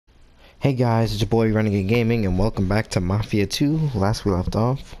Hey guys, it's your boy Renegade Gaming and welcome back to Mafia 2. Last we left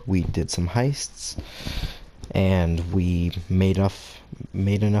off, we did some heists and we made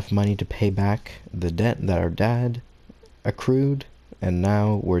enough money to pay back the debt that our dad accrued, and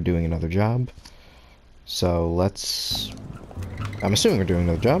now we're doing another job. So I'm assuming we're doing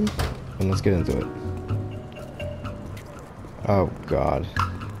another job, and let's get into it. Oh god.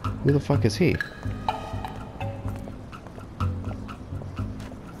 Who the fuck is he?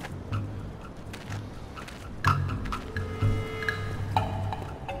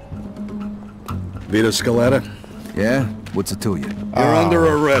 Vito Scaletta? Yeah? What's it to you? You're under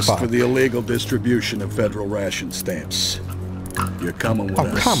arrest fuck. for the illegal distribution of federal ration stamps. You're coming with us.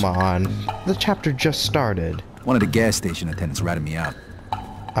 Oh, come on. The chapter just started. One of the gas station attendants ratted me out.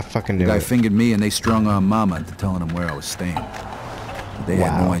 I fucking The knew guy it. fingered me and they strung on Mama into telling him where I was staying. But they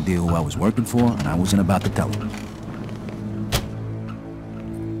had no Wow. idea who I was working for, and I wasn't about to tell them.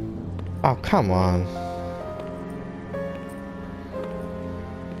 Oh, come on.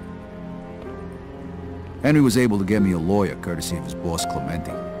 Henry was able to get me a lawyer, courtesy of his boss,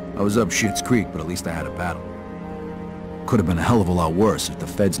 Clemente. I was up Schitt's Creek, but at least I had a battle. Could have been a hell of a lot worse if the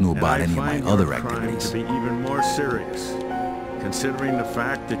feds knew about any of my other activities. To be even more serious, considering the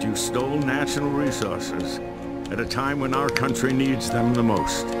fact that you stole national resources at a time when our country needs them the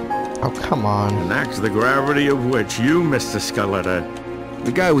most. Oh, come on. An act the gravity of which you, Mr. Scaletta...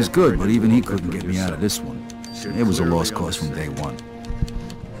 The guy was good, but even he couldn't get me out of this one. It was a lost cause from day one.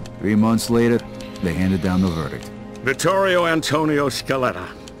 3 months later, they handed down the verdict. Vittorio Antonio Scaletta,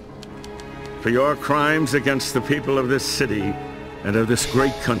 for your crimes against the people of this city and of this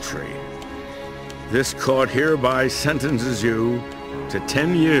great country, this court hereby sentences you to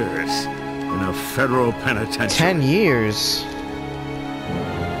 10 years in a federal penitentiary. 10 years?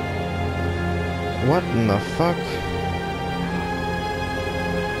 What in the fuck?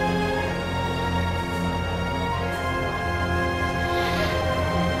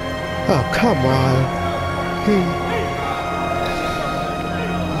 Oh, come on.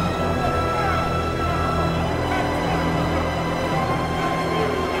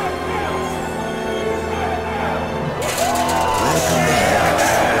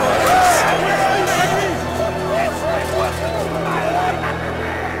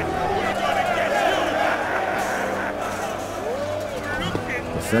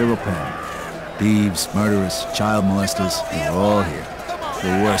 The federal pen. Thieves, murderers, child molesters, they're all here.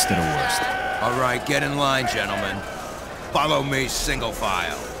 The worst of the worst. All right, get in line, gentlemen. Follow me single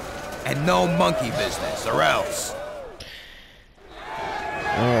file. And no monkey business, or else.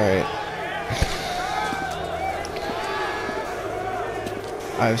 Alright.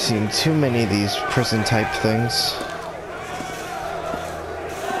 I've seen too many of these prison type things.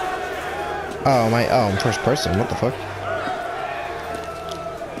 Oh, I'm first person, what the fuck?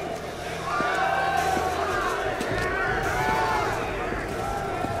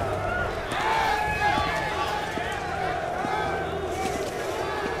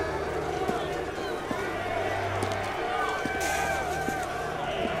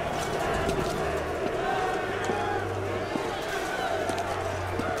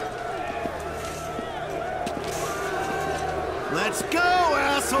 Let's go,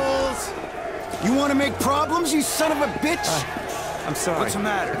 assholes! You want to make problems, you son of a bitch? I'm sorry. What's the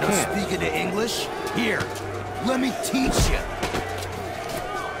matter? No speaking to English? Here, let me teach you.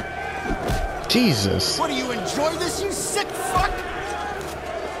 Jesus. What, do you enjoy this, you sick fuck?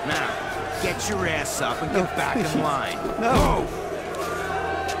 Now, get your ass up and get back in line. No!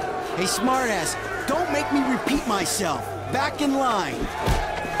 Hey, smartass, don't make me repeat myself. Back in line.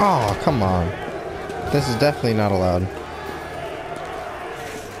 Oh, come on. This is definitely not allowed.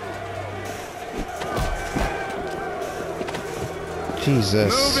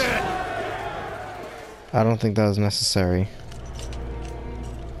 Jesus. Move it! I don't think that was necessary.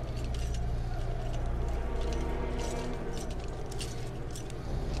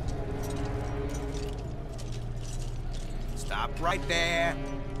 Stop right there.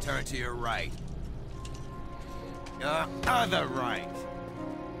 Turn to your right. Your other right.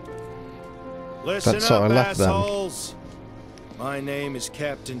 Listen That's how up, I left them. assholes. My name is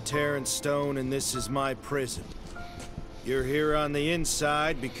Captain Terrence Stone, and this is my prison. You're here on the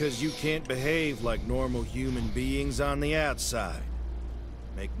inside because you can't behave like normal human beings on the outside.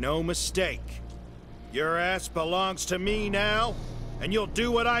 Make no mistake. Your ass belongs to me now, and you'll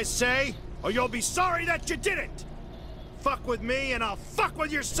do what I say, or you'll be sorry that you didn't. Fuck with me, and I'll fuck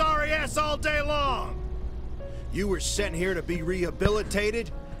with your sorry ass all day long. You were sent here to be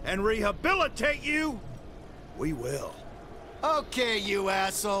rehabilitated, and rehabilitate you, we will. Okay, you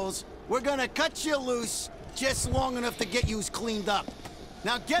assholes. We're gonna cut you loose just long enough to get yous cleaned up.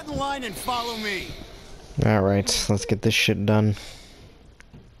 Now get in line and follow me. Alright, let's get this shit done.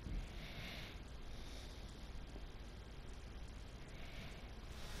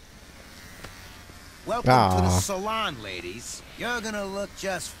 Welcome to the salon, ladies. You're gonna look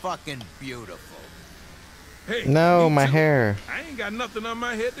just fucking beautiful. Hey, No, me my too. hair. I ain't got nothing on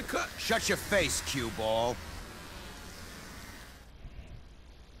my head to cut. Shut your face, cue ball.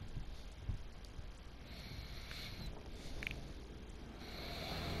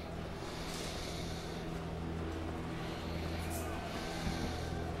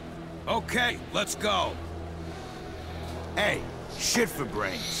 Okay, let's go. Hey, shit for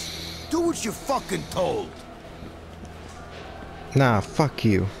brains. Do what you're fucking told. Nah, fuck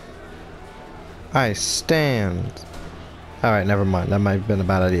you. I stand. Alright, never mind. That might have been a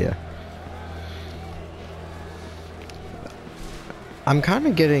bad idea. I'm kind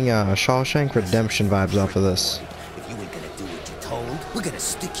of getting Shawshank Redemption vibes off of this. If you ain't gonna do what you're told, we're gonna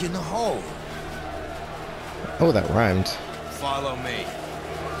stick you in the hole. Oh, that rhymed. Follow me.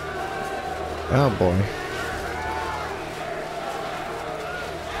 Oh boy.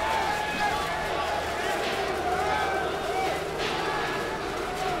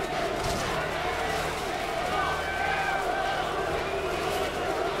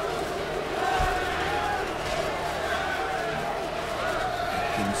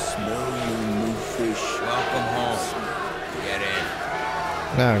 Welcome home. Get in.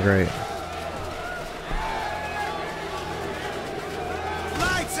 Oh, great.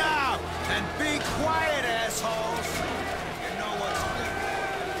 Lights out! And be quiet, assholes! You know what's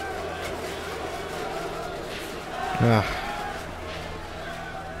Ah.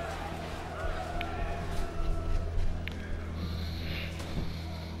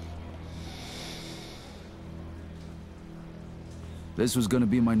 This was gonna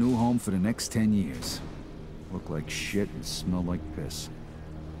be my new home for the next 10 years. Looked like shit and smelled like piss.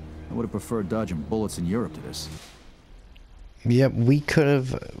 I would have preferred dodging bullets in Europe to this. Yep, we could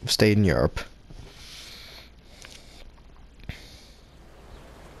have stayed in Europe.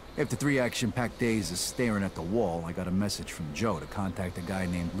 After 3 action-packed days of staring at the wall, I got a message from Joe to contact a guy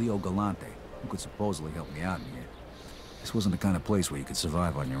named Leo Galante, who could supposedly help me out in here. This wasn't the kind of place where you could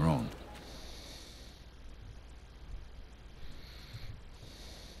survive on your own.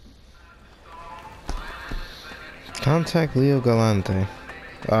 Contact Leo Galante.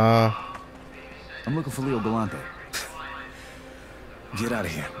 I'm looking for Leo Galante. Get out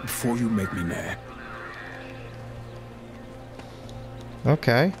of here before you make me mad.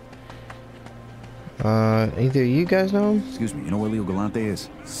 Okay. Either you guys know him? Excuse me, you know where Leo Galante is?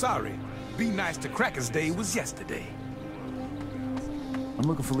 Sorry. Be nice to Crackers Day was yesterday. I'm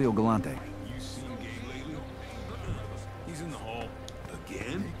looking for Leo Galante. He's in the hall.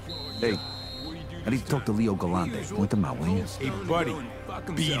 Again? Hey, I need to talk to Leo Galante. Point him out, will you? Hey, buddy.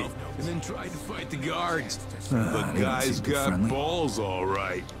 Beat it. And then tried to fight the guards. They The don't guy's seem too got friendly. balls, all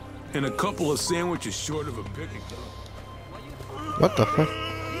right. And a couple of sandwiches short of a picnic. What the fuck?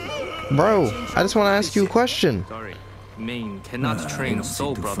 Bro, I just want to ask you a question. Sorry. Ming cannot they train don't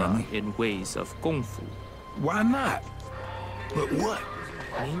Soul seem too Brother friendly. in ways of Kung Fu. Why not? But what?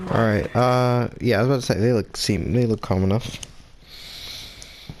 Alright, yeah, I was about to say, they look calm enough.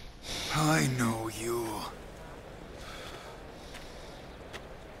 I know you.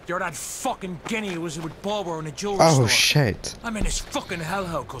 You're that fucking guinea who was with Barbara in the jewelry Oh, store. shit. I'm in this fucking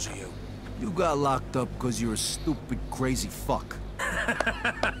hellhole because of you. You got locked up because you're a stupid, crazy fuck.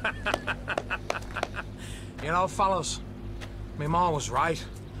 You know, fellas, my mom was right.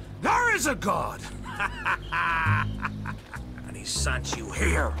 There is a God! And he sent you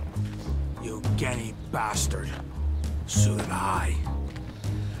here, you guinea bastard. So that I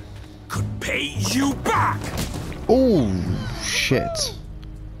could pay you back! Oh, shit.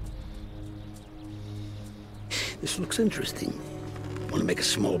 This looks interesting. Want to make a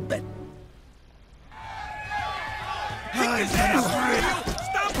small bet?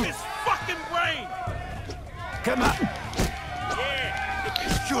 Stop his fucking brain! Come on.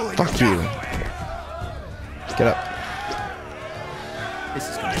 Fuck you. Get up. This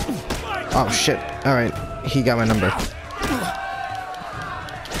is gonna Oh, shit. Alright, he got my number.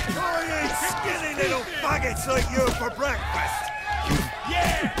 Skinny little faggots like you for breakfast!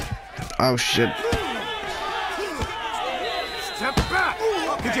 Oh, shit. Step back!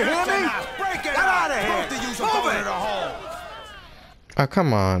 Did you hear me? Break it! Get out of here! Both of you are going to the hole! Oh,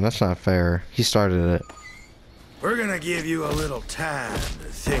 come on. That's not fair. He started it. We're gonna give you a little time to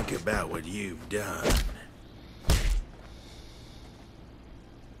think about what you've done.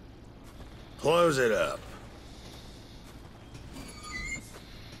 Close it up.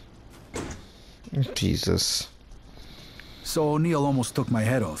 Jesus. So O'Neill almost took my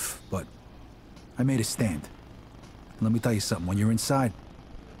head off, but I made a stand. Let me tell you something, when you're inside,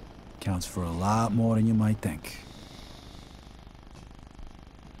 counts for a lot more than you might think.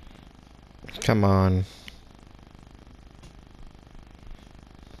 Come on.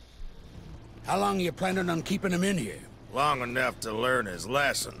 How long are you planning on keeping him in here? Long enough to learn his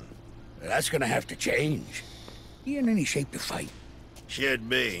lesson. That's gonna have to change. He in any shape to fight? Should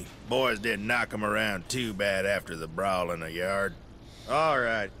be. Boys didn't knock him around too bad after the brawl in the yard. All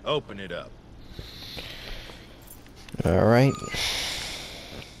right, open it up. All right.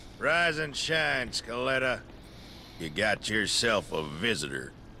 Rise and shine, Scaletta. You got yourself a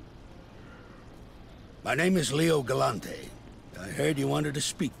visitor. My name is Leo Galante. I heard you wanted to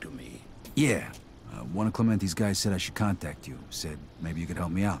speak to me. Yeah. One of Clemente's guys said I should contact you. Said maybe you could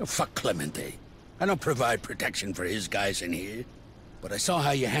help me out. Oh, fuck Clemente. I don't provide protection for his guys in here. But I saw how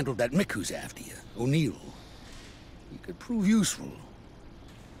you handled that Mick who's after you, O'Neill. You could prove useful.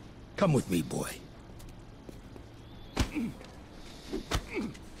 Come with me, boy.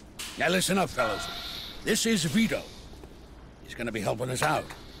 Now listen up, fellas. This is Vito. He's gonna be helping us out.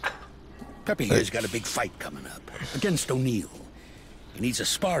 Pepe here's got a big fight coming up against O'Neill. He needs a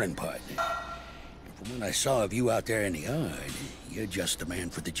sparring partner. And from what I saw of you out there in the yard, you're just the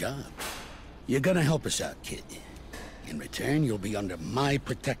man for the job. You're gonna help us out, kid. In return, you'll be under my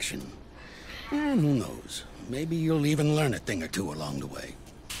protection. And who knows? Maybe you'll even learn a thing or two along the way.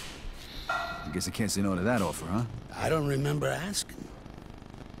 I guess I can't say no to that offer, huh? I don't remember asking.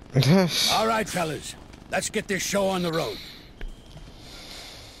 All right, fellas. Let's get this show on the road.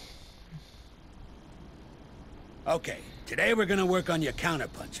 Okay, today we're gonna work on your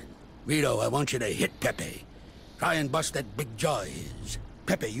counterpunching. Vito, I want you to hit Pepe. Try and bust that big jaw of his.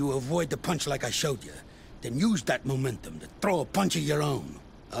 Pepe, you avoid the punch like I showed you. Then use that momentum to throw a punch of your own.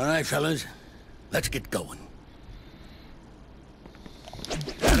 All right, fellas. Let's get going.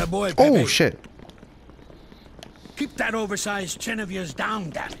 Attaboy, Pepe. Oh, shit. Keep that oversized chin of yours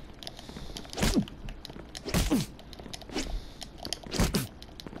down, damn it.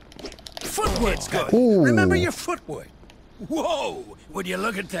 Footwork's good. Ooh. Remember your footwork. Whoa! Would you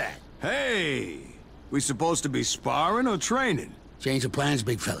look at that? Hey! We supposed to be sparring or training? Change of plans,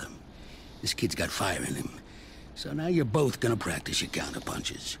 big fella. This kid's got fire in him. So now you're both gonna practice your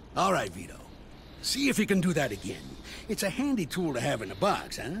counterpunches. All right, Vito. See if you can do that again. It's a handy tool to have in the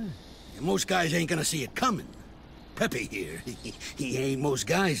box, huh? And most guys ain't gonna see it coming. Pepe here, he ain't most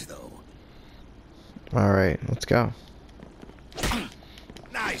guys, though. All right, let's go.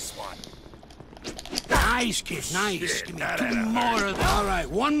 Nice one. Nice, kid, nice. Give me more of that. All right,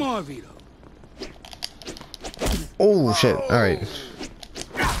 one more, Vito. Oh, shit. All right.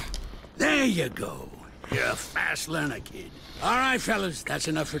 There you go. You're a fast learner, kid. All right, fellas, that's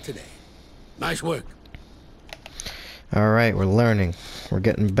enough for today. Nice work. All right, we're learning. We're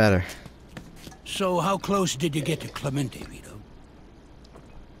getting better. So how close did you get to Clemente, Vito?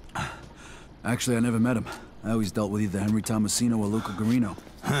 Actually, I never met him. I always dealt with either Henry Tomasino or Luca Guarino.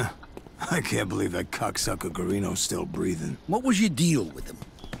 Huh. I can't believe that cocksucker Guarino's still breathing. What was your deal with him?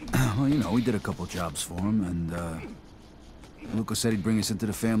 Well, you know, we did a couple jobs for him, and, Luca said he'd bring us into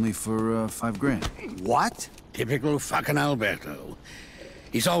the family for, $5 grand. What? Typical fucking Alberto.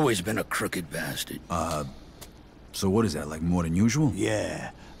 He's always been a crooked bastard. So what is that, like more than usual?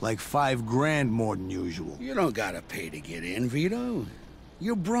 Yeah, like $5 grand more than usual. You don't gotta pay to get in, Vito.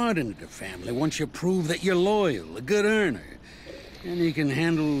 You're brought into the family once you prove that you're loyal, a good earner. And you can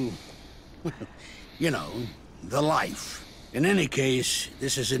handle, well, you know, the life. In any case,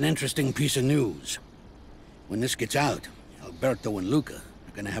 this is an interesting piece of news. When this gets out, Alberto and Luca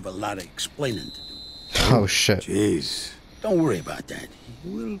are gonna have a lot of explaining to do. Oh, shit. Jeez. Don't worry about that.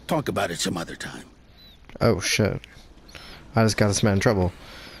 We'll talk about it some other time. Oh, shit. I just got this man in trouble.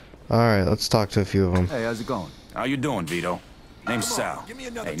 All right, let's talk to a few of them. Hey, how's it going? How you doing, Vito? Name's Sal.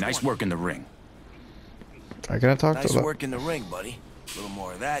 Hey, nice work in the ring. I gotta talk Nice to them. work in the ring, buddy. A little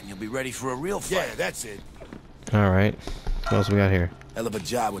more of that and you'll be ready for a real fight. Yeah, that's it. All right. What else we got here? Hell of a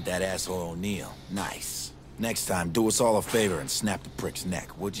job with that asshole O'Neill. Nice. Next time, do us all a favor and snap the prick's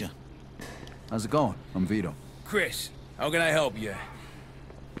neck, would you? How's it going? I'm Vito. Chris, how can I help you?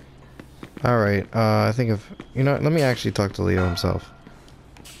 All right. I think if you know, let me actually talk to Leo himself.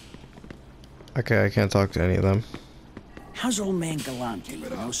 Okay, I can't talk to any of them. How's old man Galante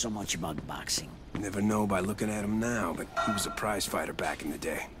know so much about boxing? Never know by looking at him now, but he was a prize fighter back in the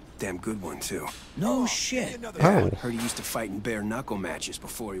day. Damn good one, too. No shit. Oh. Heard he used to fight in bare knuckle matches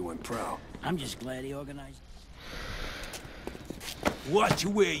before he went pro. I'm just glad he organized. Watch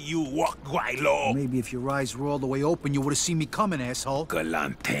where you walk, Guaylo. Maybe if your eyes were all the way open, you would have seen me coming, asshole.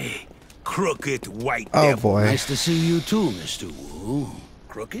 Galante, crooked white Oh devil. boy. Nice to see you too, Mr. Wu.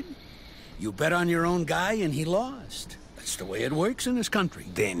 Crooked? You bet on your own guy and he lost. That's the way it works in this country.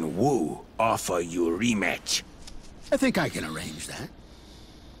 Then Wu offer you a rematch. I think I can arrange that.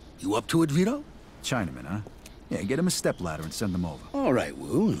 You up to it, Vito? Chinaman, huh? Yeah, get him a stepladder and send them over. All right,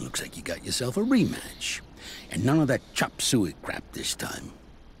 Wu. Looks like you got yourself a rematch. And none of that chop suey crap this time.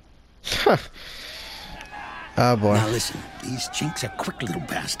 Oh boy. Now listen, these chinks are quick little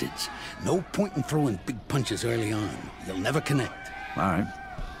bastards. No point in throwing big punches early on. You'll never connect. All right.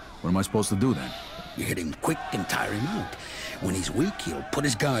 What am I supposed to do then? You hit him quick and tire him out. When he's weak, he'll put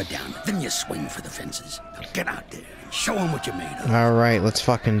his guard down. Then you swing for the fences. Now get out there and show him what you're made of. Alright, let's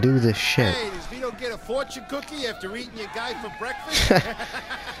fucking do this shit. Hey, does Vito get a fortune cookie after eating your guy for breakfast?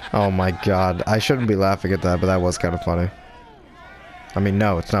 Oh my god. I shouldn't be laughing at that, but that was kind of funny. I mean,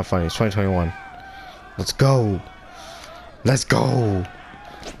 no, it's not funny. It's 2021. Let's go. Let's go.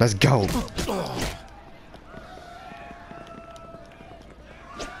 Let's go.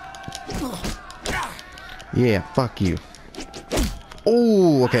 Yeah, fuck you.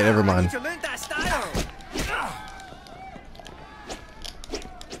 Oh, okay, never mind.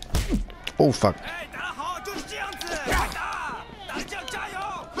 Oh, fuck.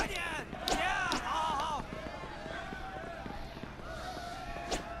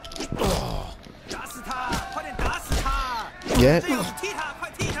 Yeah.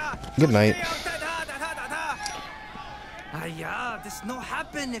 Good night. This no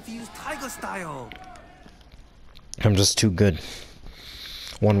happen if you use tiger style. I'm just too good.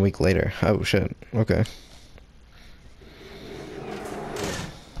 1 week later. Oh shit. Okay.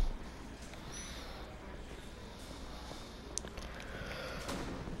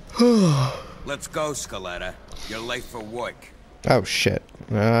 Let's go, Scaletta. You're late for work. Oh shit.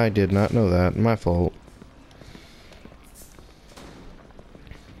 I did not know that. My fault.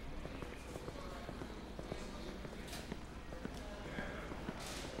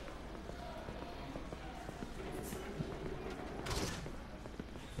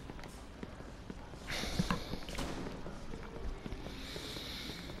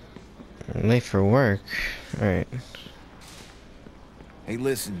 Late for work. Alright. Hey,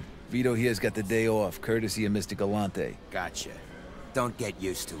 listen. Vito here's got the day off, courtesy of Mr. Galante. Gotcha. Don't get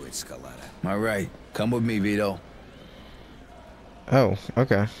used to it, Scaletta. All right. Come with me, Vito. Oh,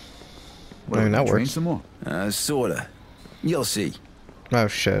 okay. I mean, that train works. some more? Sorta. You'll see. Oh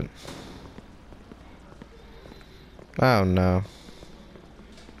shit. Oh no.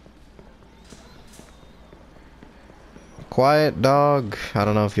 Quiet dog. I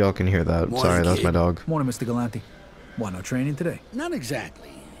don't know if y'all can hear that. Morning, Sorry, that's kid. my dog. Morning, Mr. Galante. Why, no training today? Not exactly.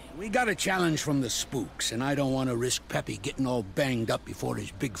 We got a challenge from the spooks, and I don't want to risk Peppy getting all banged up before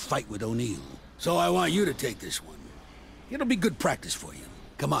his big fight with O'Neill. So I want you to take this one. It'll be good practice for you.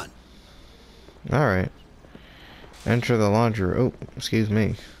 Come on. Alright. Enter the laundry room. Oh, excuse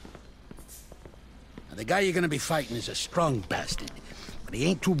me. Now, the guy you're gonna be fighting is a strong bastard, but he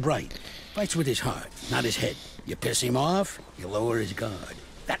ain't too bright. Fights with his heart, not his head. You piss him off, you lower his guard.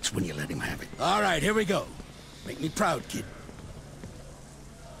 That's when you let him have it. All right, here we go. Make me proud, kid.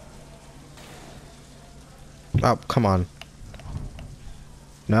 Oh, come on.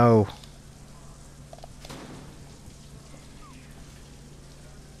 No.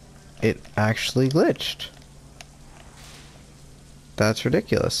 It actually glitched. That's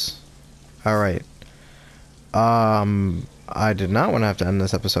ridiculous. Alright. I did not want to have to end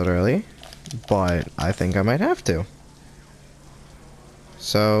this episode early, but I think I might have to.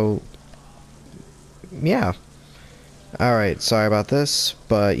 So, yeah. Alright, sorry about this,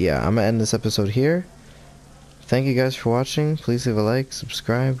 but yeah, I'm gonna end this episode here. Thank you guys for watching. Please leave a like,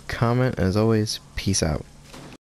 subscribe, comment, and as always, peace out.